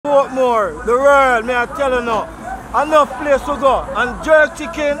Portmore, the world, may I tell you now. Enough place to go. And jerk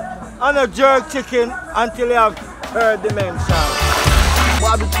chicken, and a jerk chicken until you have heard the mention.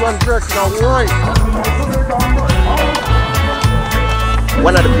 Barbecue jerk now, right?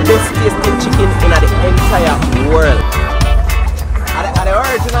 One of the best tasting chicken in the entire world. Are the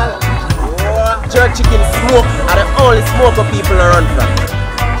original jerk chicken smoke are the only smoker people around from.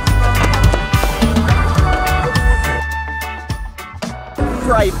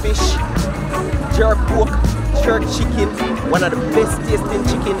 Fried fish, jerk pork, jerk chicken, one of the best tasting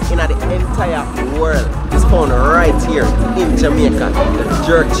chicken in the entire world. It's found right here in Jamaica. The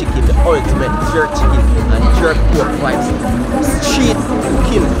jerk chicken, the ultimate jerk chicken and jerk pork vibes. Street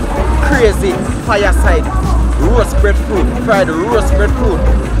cooking, crazy fireside, roast breadfruit, fried roast breadfruit,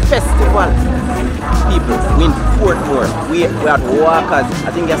 festival. People, we in Portmore. We at Walkers,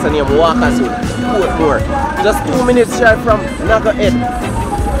 I think that's the name Walkers, Portmore. Just 2 minutes drive from Nagahead.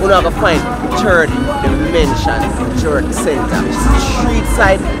 We're not going to find third dimension jerk center. Street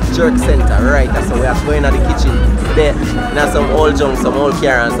side jerk center, right? So we are going to the kitchen today. Now some old junk, some old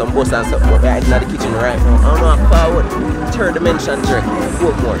car and some bus and stuff. But we are in the kitchen right now. I don't know how forward. Third dimension jerk,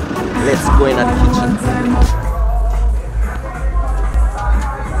 Portmore. Let's go in the kitchen.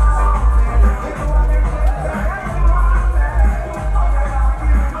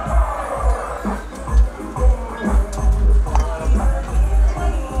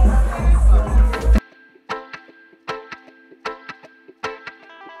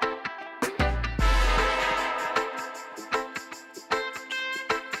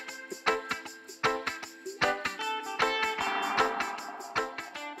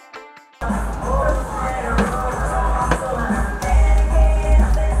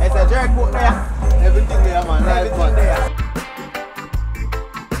 Jerk pork there. Everything there, man. Everything there.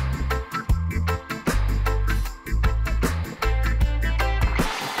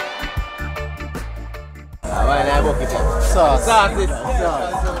 Sauce. Sauces.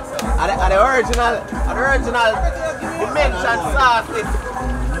 Are the original dimension sauces.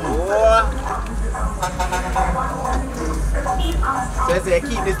 So you say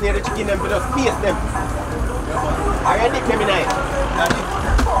keep this near the chicken and just paste them. Are you dip them in it?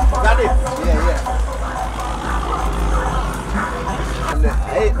 Got it? Yeah. And the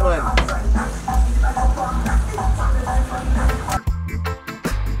 8 man.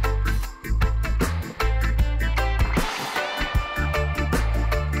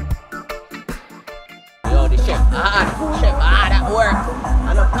 Yo, the chef, that work.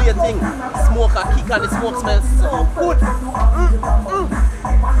 And a play thing, smoke a kick and the smoke smells so good.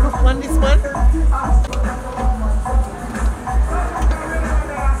 Look on this man.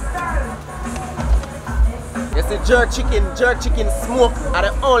 You see, jerk chicken smoke are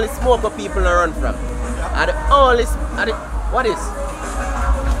the only smoker people run from. Are the only, what is?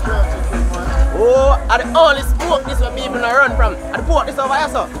 Jerk chicken, man. Oh, are the only smoke this where people run from. Are the pork this over here,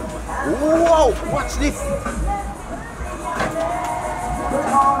 so. Whoa, watch this.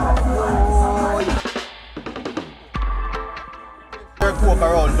 Jerk pork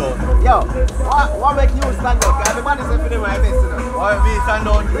around town. Yo, what make you stand up? Everybody say for them I miss it. Why me stand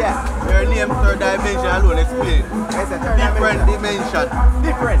down? Yeah. Your name third dimension alone explain. Different dimension.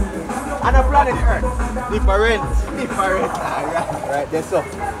 Different. On a planet Earth. Different. Different. Right, that's so.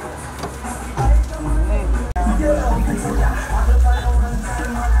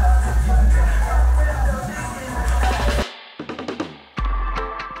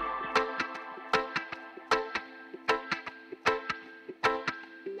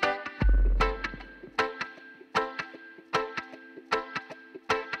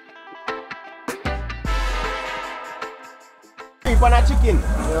 On a chicken.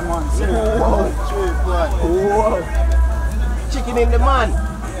 Yeah, man. Whoa. Chicken in the man.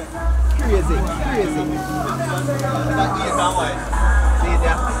 Crazy. See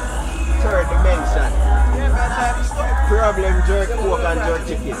there? Third dimension. Problem jerk pork and jerk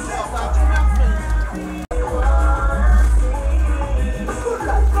chicken.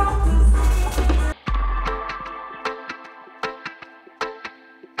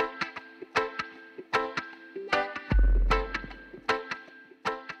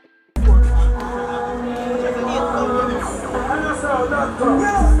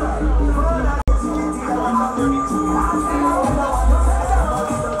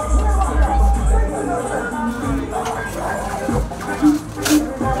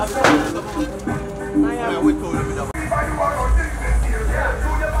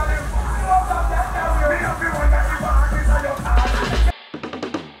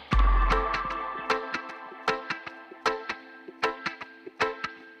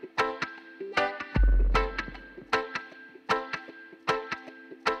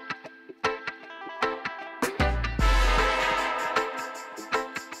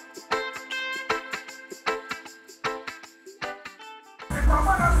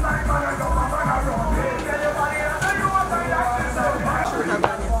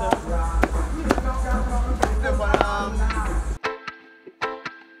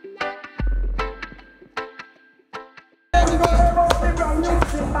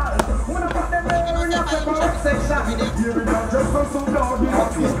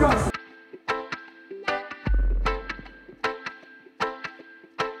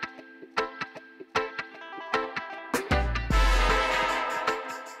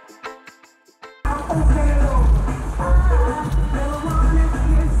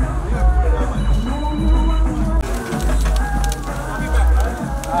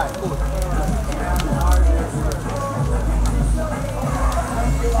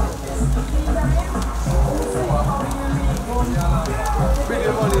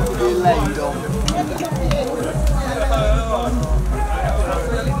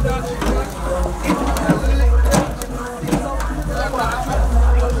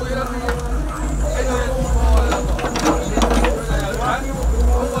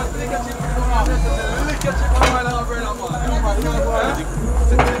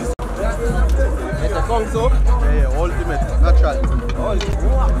 Yeah, ultimate, natural.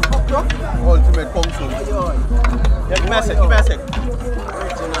 Ultimate Kung Fu. Yeah, give me a sec.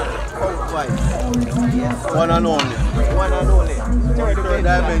 One and only. Third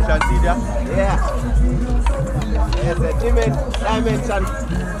dimension, see there? Yeah. Yes, the dimension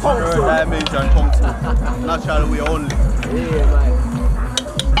Kung Fu. Third dimension Kung Fu. Natural way only. Yeah, man.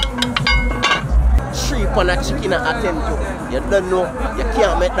 3 pound of chicken at attempt to. You don't know, you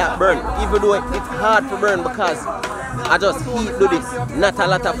can't make that burn. Even though it's hard to burn because I just heat do this. Not a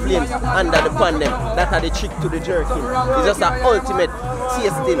lot of flames under the pan them. That's the trick to the jerky. It's just an ultimate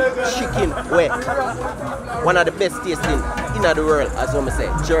tasting chicken way. One of the best tasting in the world, as I say.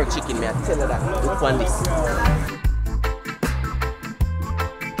 Jerk chicken, me I tell you that. Look on this.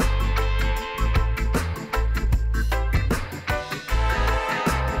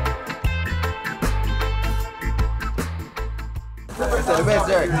 The best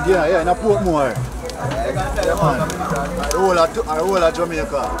jerk. Yeah, in a Portmore. I roll at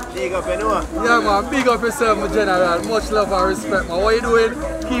Jamaica. Big up, you know. Yeah, man, big up yourself, my general. Much love and respect, man. What you doing?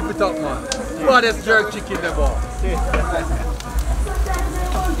 Keep it up, man. Baddest jerk chicken in the bar.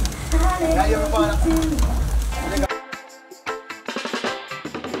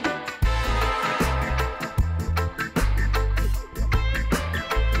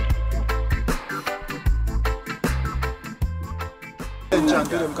 Attention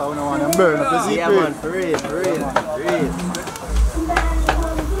to them because we don't want them burn up the Yeah, secret. man, for real.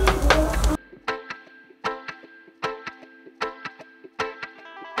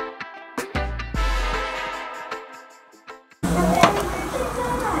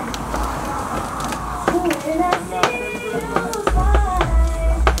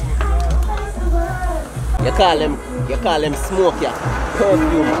 You call them smoke, yeah.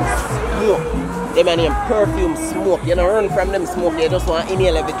 Perfume smoke. They man name perfume smoke. You don't run from them smoke, you just want to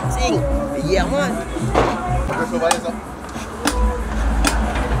inhale everything. Yeah, man.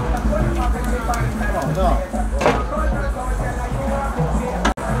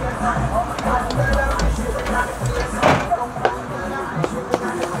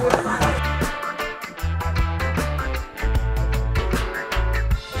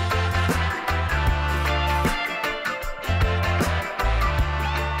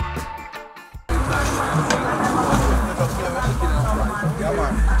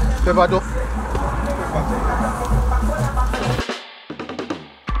 Pepper duff.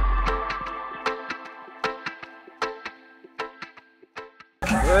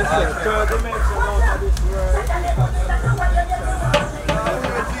 Third dimension out of this world.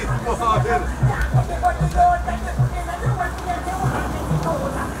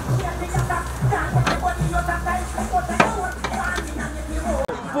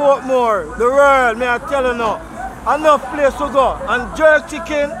 Portmore, the world, may I tell you now. Enough place to go and jerk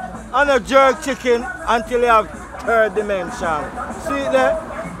chicken and a jerk chicken until you have third dimension. See there?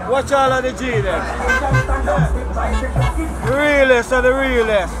 Watch all of the G there. The realest of the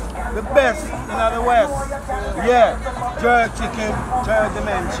realest. The best in the West. Yeah, jerk chicken, third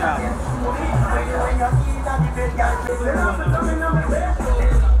dimension.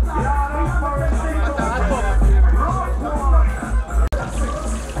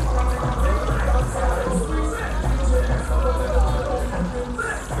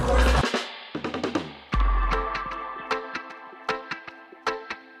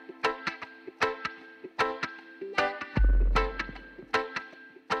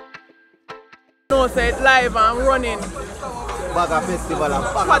 No, say it live and running. Bag of festival and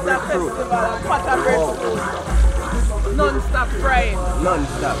bag of breadfruit. Pot of breadfruit. Non-stop frying.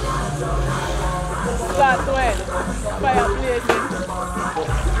 Non-stop. Start to end. Fire blazing.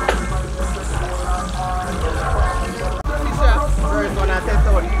 First one I test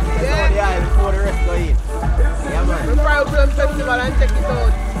out. Test out the eye before the rest go in. Yeah, man. We fry up the festival and check it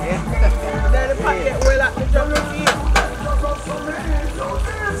out. Yeah. Then the pot get well at the jungle.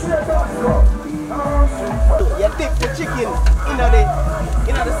 You dip the chicken in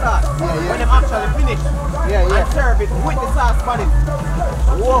the sauce. When them actually finish. And serve it with the sauce on it.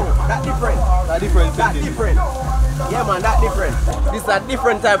 Whoa, that different. That different. That different. Yeah man, that different. This is a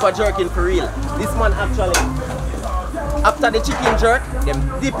different type of jerking for real. This man actually, after the chicken jerk, them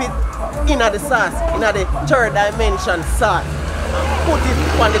dip it in the sauce, in the third dimension sauce. And put it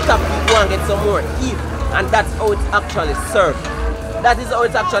on the top if you want to get some more heat. And that's how it's actually served. That is how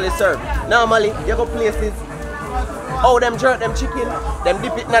it's actually served. Normally, you go places, how them jerk them chicken, them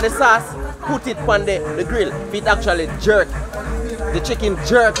dip it in the sauce, put it on the grill. If it actually jerk, the chicken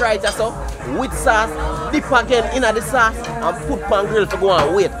jerk right so, with sauce, dip again in the sauce, and put on grill to go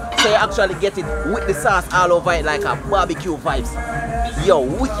and wait. So you actually get it with the sauce all over it like a barbecue vibes. Yo,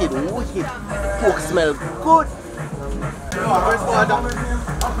 wicked, wicked. Pork smell good.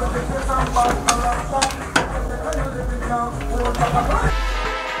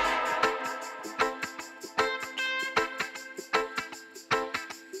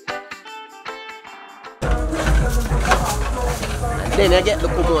 And then you get the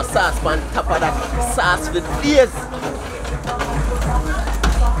more sauce on top of that sauce for days.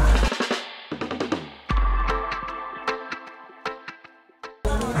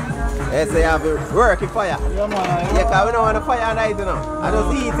 Yes, they have a working fire. Yeah, man. Yeah, because we don't want to fire night, you know. I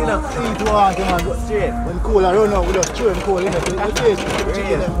just eat, you know. Eat one, man. Go Straight. when cool and run out, we just throw them cool in it. You see it? The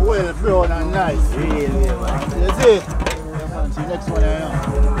chicken them well brown and nice. Really, man. You see it? Yeah, man. See next one, you know.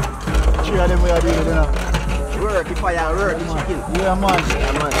 3 of them we are doing it, you know. Working fire and working chicken. Yeah, man.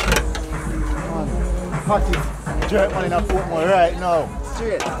 Yeah, man. Man. Hottest jerk man in a Portmore right now.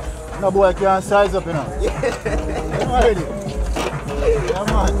 Straight. No boy can't size up, you know. Yeah. You ready? Yeah,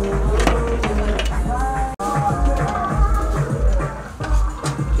 man.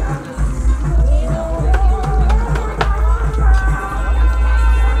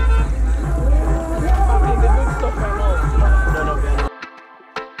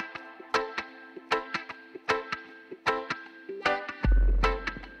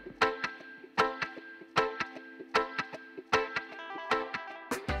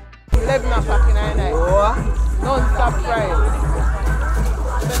 Non-stop frying.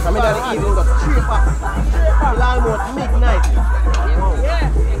 Come in at the evening, got 3 o'clock. Till almost midnight. Yeah,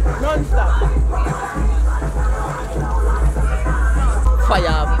 non-stop.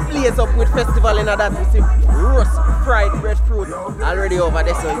 Fire blaze up with festival in that. We see roast fried breadfruit already over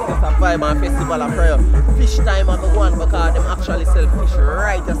there, so it's just a vibe and festival of prayer. Fish time at the one because them actually sell fish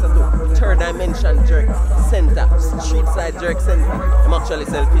right as a third dimension jerk center, street side jerk center. Them actually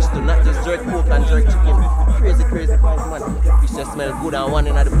sell fish too, not just jerk pork and jerk chicken. Crazy, crazy price, man. Fish just smell good and one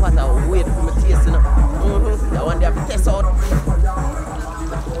in the pot. I wait for my taste, you know. That one they have to test out.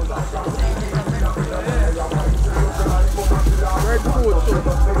 Breadfruit too,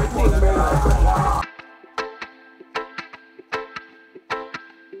 everything, bro.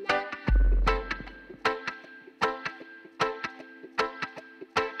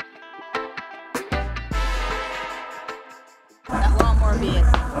 I want more beer.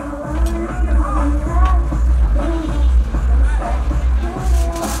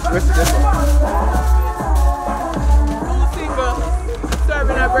 Where's the one? 2 single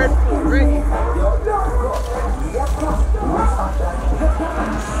serving a breadfruit, ready?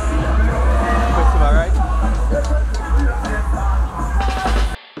 Festival, right?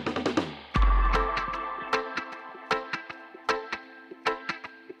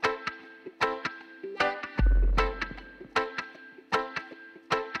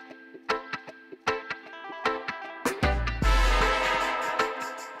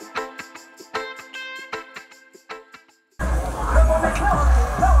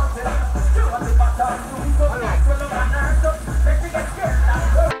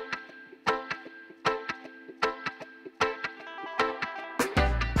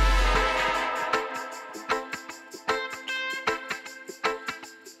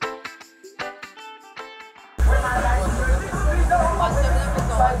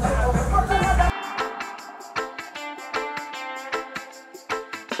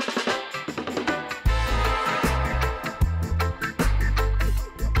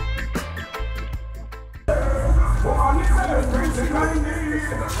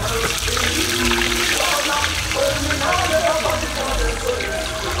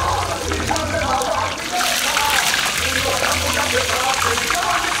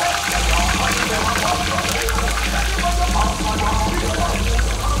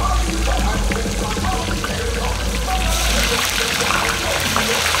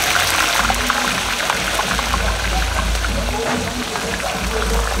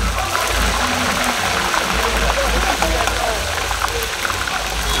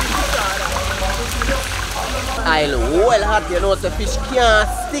 aisle well hot, you know, so fish can't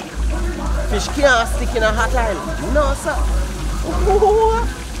stick. Fish can't stick in a hot aisle. No, sir.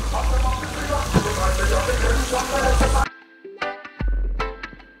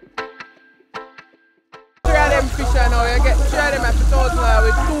 Three of them fish I know, you get 3 of them at the $1,000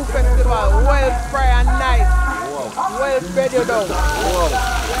 with 2 festivals, well fried and nice. Whoa. Well spread you down. Whoa.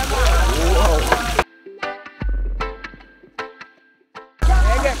 Whoa.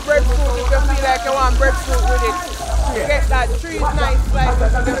 You get breadfruit if you feel like you want breadfruit with it. You get that 3 nice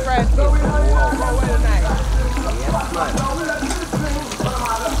slices of the fried fish. Well nice. Yes, man.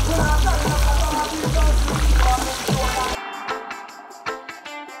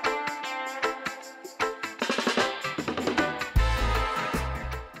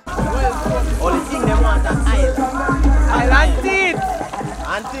 Only thing they want is Island teeth.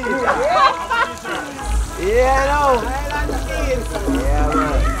 and teeth. Yeah, no. Island teeth. Yeah,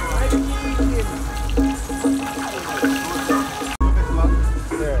 man.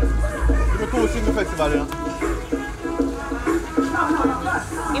 Give me 2 single festival, you know.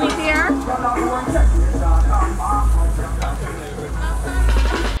 Give me here.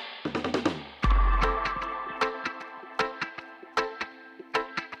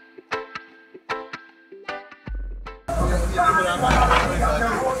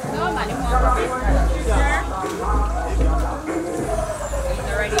 No, man, you want to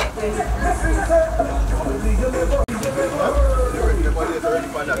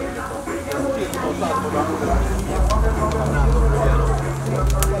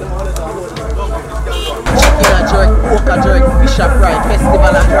Chicken a jerk, pork a jerk, fish a fry,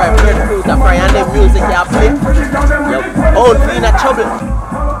 festival a fry, breadfruit a fry, and then music a play. Your own feeling a trouble.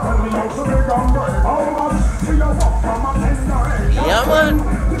 Yeah, man.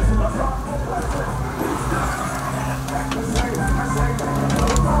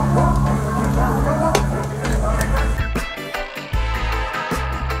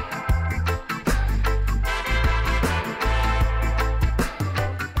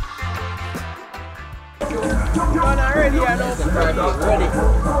 Ready, I know. Ready.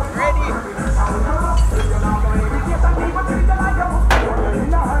 Ready.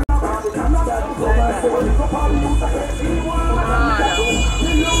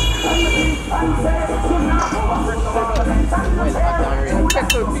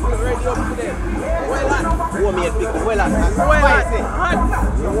 Pickle ready up to them. Well hot. Homemade pickle, well hot. Well hot.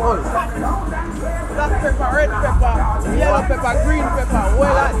 Black pepper, red pepper, yellow pepper, green pepper,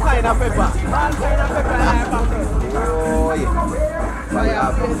 well hot. Kind of pepper. All kind of pepper in our pocket. Oh, yeah.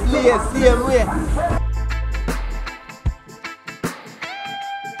 Fire, same way.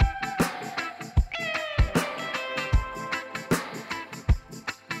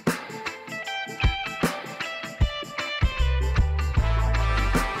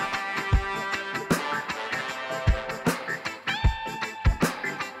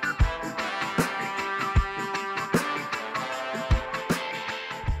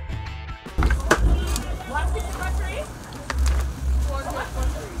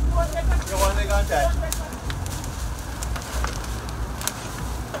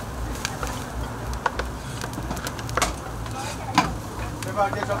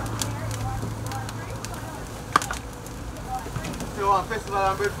 You want festival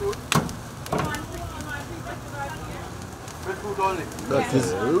and breadfruit? Breadfruit only. That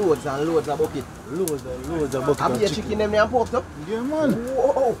is loads and loads of bucket. Loads and loads of bucket. Have you chicken them and pork up? Yeah, man.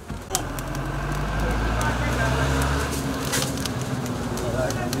 Whoa.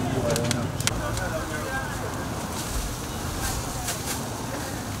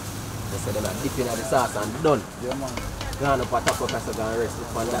 They say they're not dipping at the sauce and done. Yeah, man. Gone up a taco casa, gone rest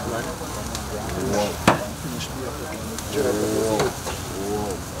it on that, man. Whoa. Whoa.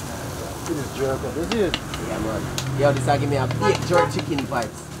 Finish jerk up. Is it? Yeah, man. Yo, this will give me a baked jerk chicken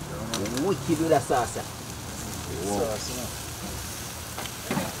vibes. Wicked with the sauce. Sauce, you know.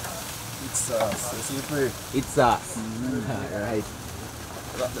 It's sauce. You see it free? It's sauce. Alright.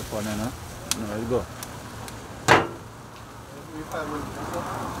 Got the fun, you know? No, you go.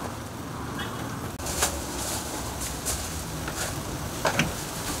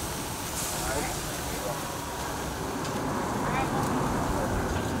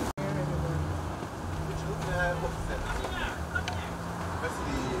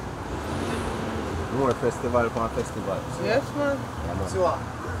 More festival for festival. Yes, man. Yeah, man. See what?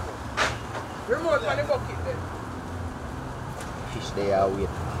 Remote on the bucket then. Fish they are wait.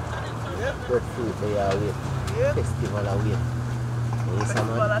 Breadfruit they are wait. Yeah. Festival are wait. Yes, man.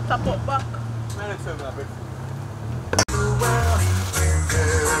 Well, I tap up back.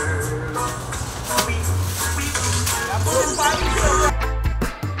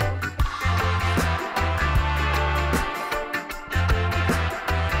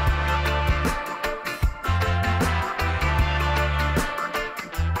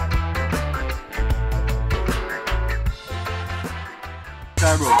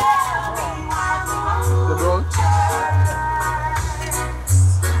 brown? The brown?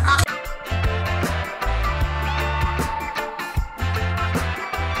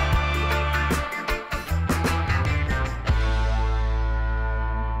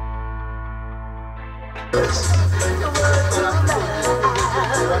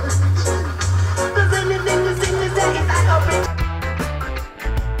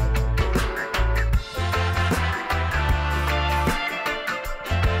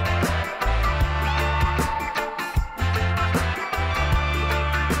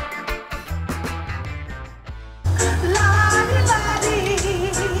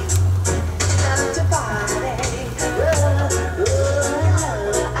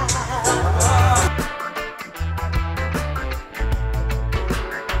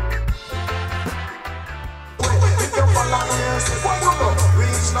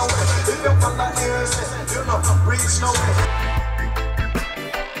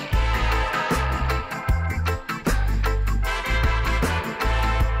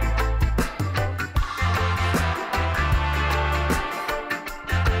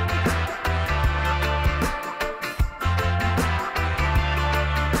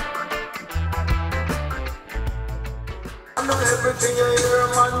 Everything you hear,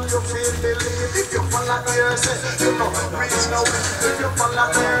 man, you feel believe. If you follow yourself, you know, reach now. If you follow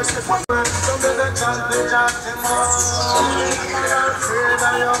yourself, some of the chant, they chant him on. I'm afraid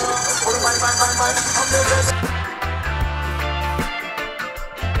I am. Oh, my.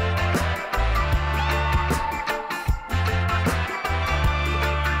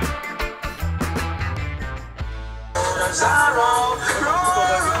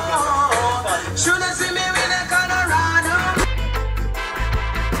 Should I see me in a Colorado?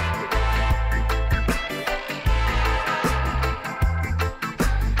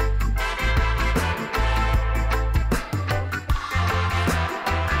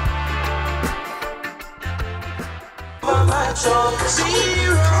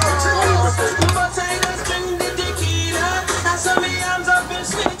 Zero, but I just drink the tequila. I saw me arms up in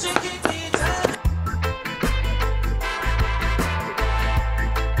sweet chiquitita.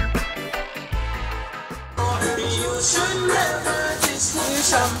 You should never diss me,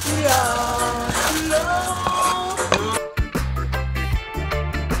 champion. No.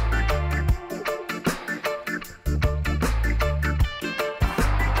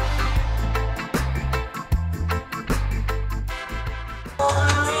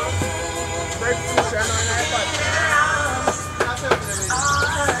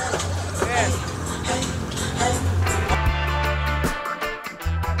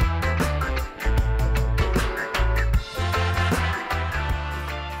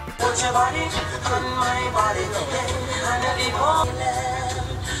 Put your body on my body, and the moment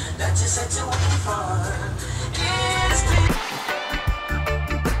that you set to wait for is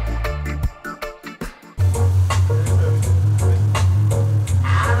I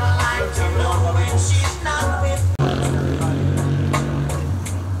don't like to know when she's not with me.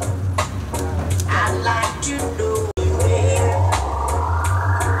 I like to know where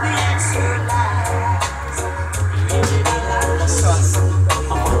the answer lies.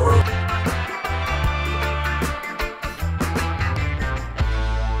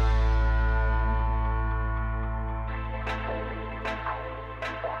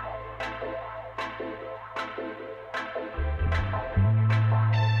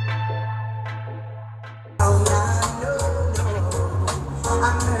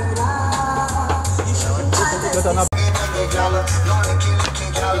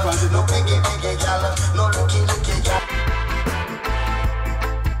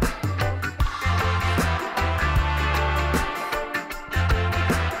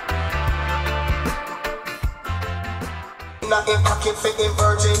 In pocket for a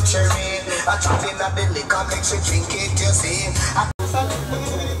virgin cherry, I drop in a the liquor makes you drink it, you see.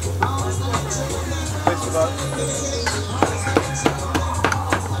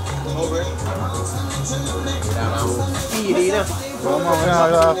 Over. Come on, we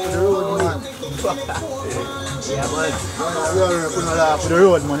are off the road, man. Yeah, man. We are off the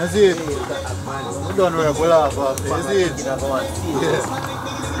road, man. You see it? We don't work, we laugh after. You see it? Yeah, man.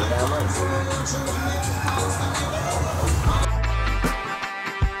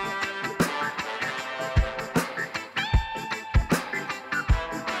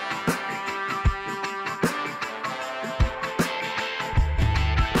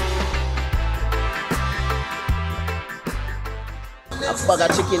 bag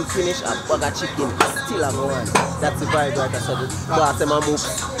of chicken finish, a bag of chicken still a go on. That's the vibe right there. So the boss them a move.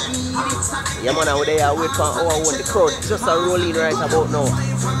 Yeah man, out there wait for our one. The crowd just a rolling right about now.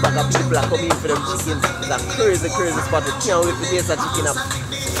 Bag of people are coming for them chicken. It's a crazy spot. We can't wait to taste a chicken up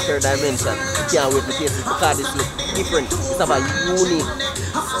third dimension. We can't wait to taste it because this look different. It's have a unique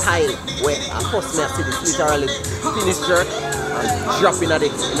style where a customer see this literally finish jerk and drop in the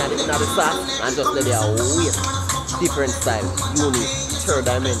sauce and just let it wait. Different style, unique, third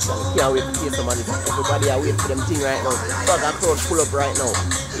dimension. Can't wait to taste some of this. Everybody are waiting for them thing right now. Bag of crowd full up right now.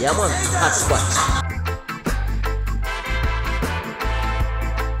 Yeah man, hot spot.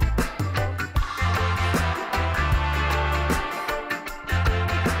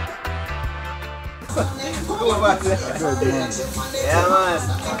 Good man. Yeah man.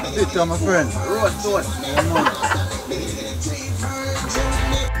 Sit down, my friend. Roast toast. Yeah man.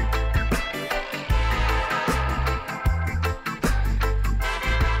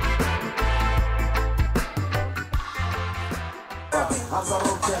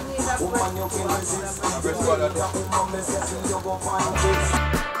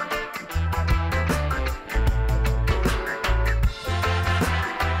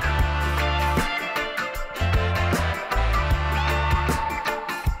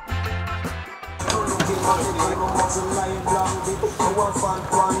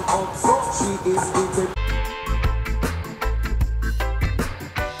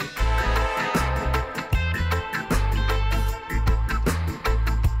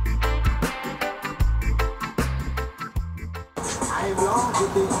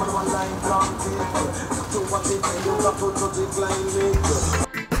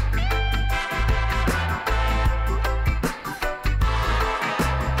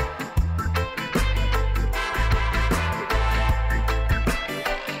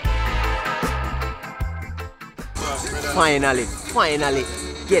 Finally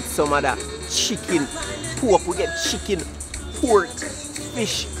get some of that chicken, pork. We get chicken, pork,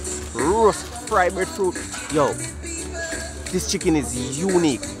 fish, roast, fried breadfruit. Yo, this chicken is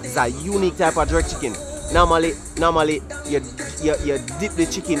unique. It's a unique type of jerk chicken. Normally you dip the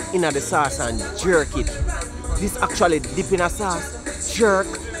chicken in the sauce and jerk it. This actually dip in a sauce, jerk,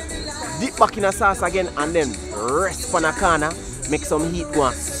 dip back in a sauce again, and then rest on a corner. Make some heat go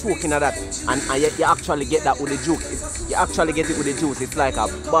and soak in that, and you actually get that with the juice. You actually get it with the juice. It's like a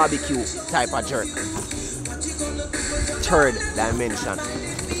barbecue type of jerk. Third dimension.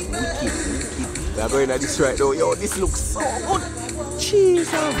 Wicked. We are going at this right now. Yo, this looks so good. Jesus.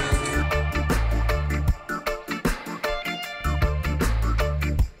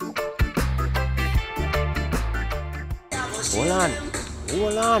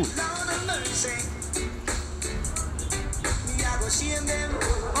 Hold on.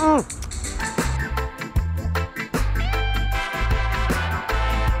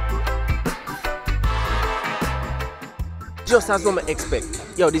 Just as we expect.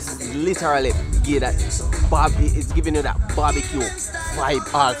 Yo, this is literally it's giving you that barbecue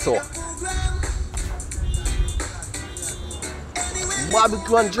vibe also.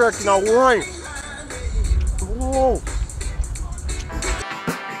 Barbecue and jerk in one. Whoa.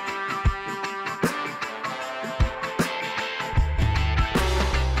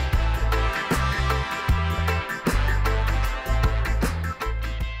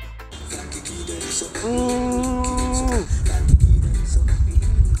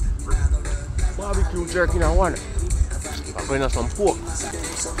 Barbecue jerky in one. I'm going to some pork.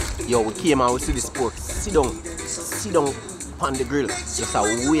 Yo, we came and we see this pork. Sit down on the grill. Just a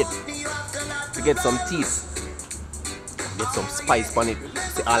wait to get some teeth. Get some spice on it.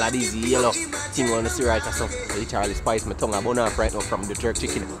 See all of these yellow things on the see right or something. Literally spice my tongue. I'm burn off right now from the jerk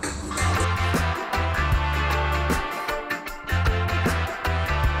chicken.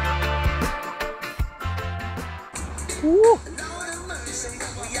 Woo.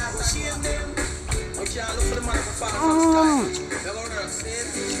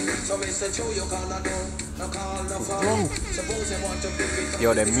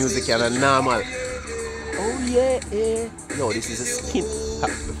 Yo, the music is normal. Oh yeah. Yo, this is a skin.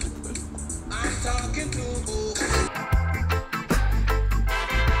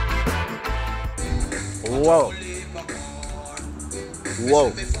 Wow.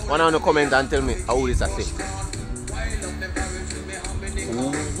 One on the comment and tell me how this is.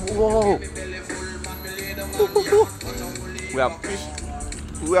 Whoa. We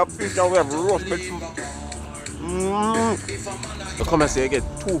have fish and we have roast breadfruit. So come and say you get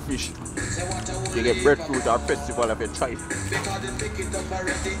 2 fish. You get breadfruit or festival if you try it.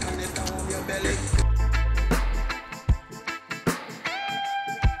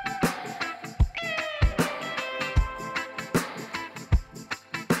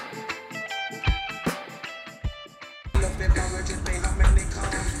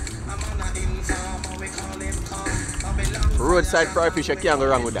 Roadside fried fish, you can't go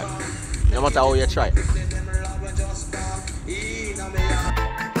wrong with that. No matter how you try.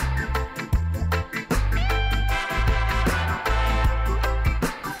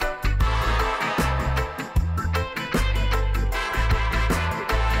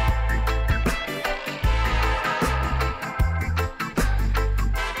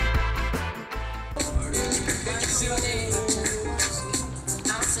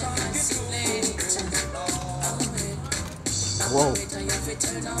 Whoa.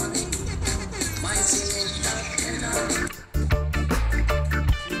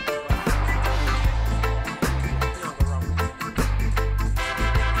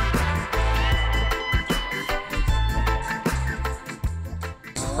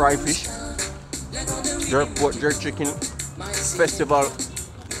 Fried fish, jerk pork, jerk chicken, festival,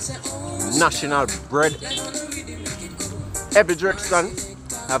 national bread. Every jerk stand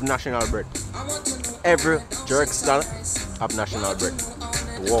have national bread. Every jerk stand have national bread.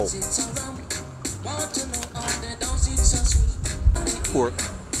 Wow. Pork,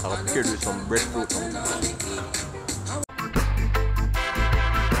 I'll paired with some breadfruit.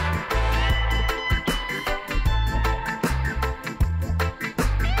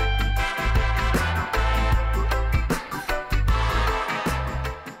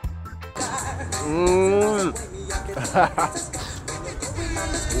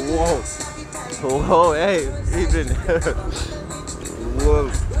 Whoa. Whoa, hey, even. Whoa.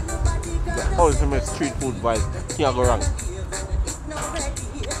 The ultimate street food vibe. Can't go wrong.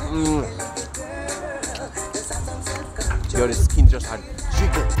 Yo, the skin just had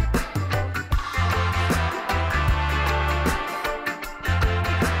jiggle.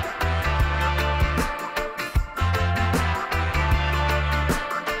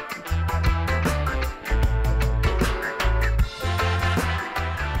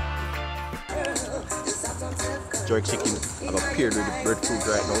 Jerk chicken, I got paired with the breadfruit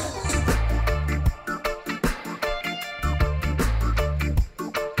right now.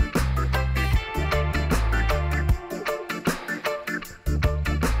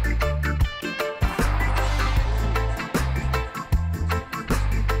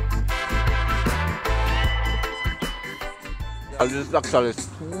 This is actually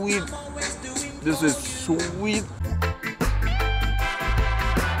sweet. This is sweet.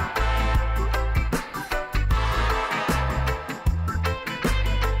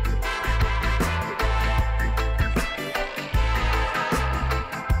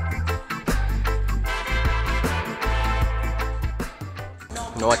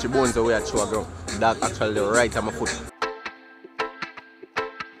 Now watch your bones away at show ground. That's actually the right on my foot.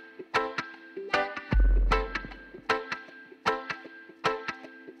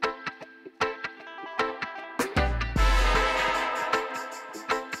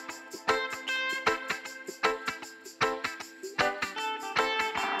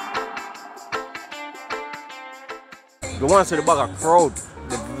 You want to see the bag of crowd,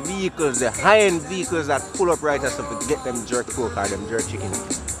 the vehicles, the high-end vehicles that pull up right as to get them jerk pork or them jerk chicken.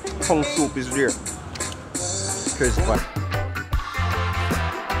 Tongue soup is there. Crazy fun.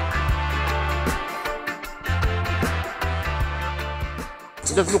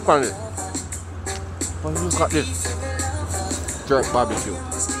 Just look on it. Look at this. Jerk barbecue.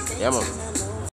 Yeah, man.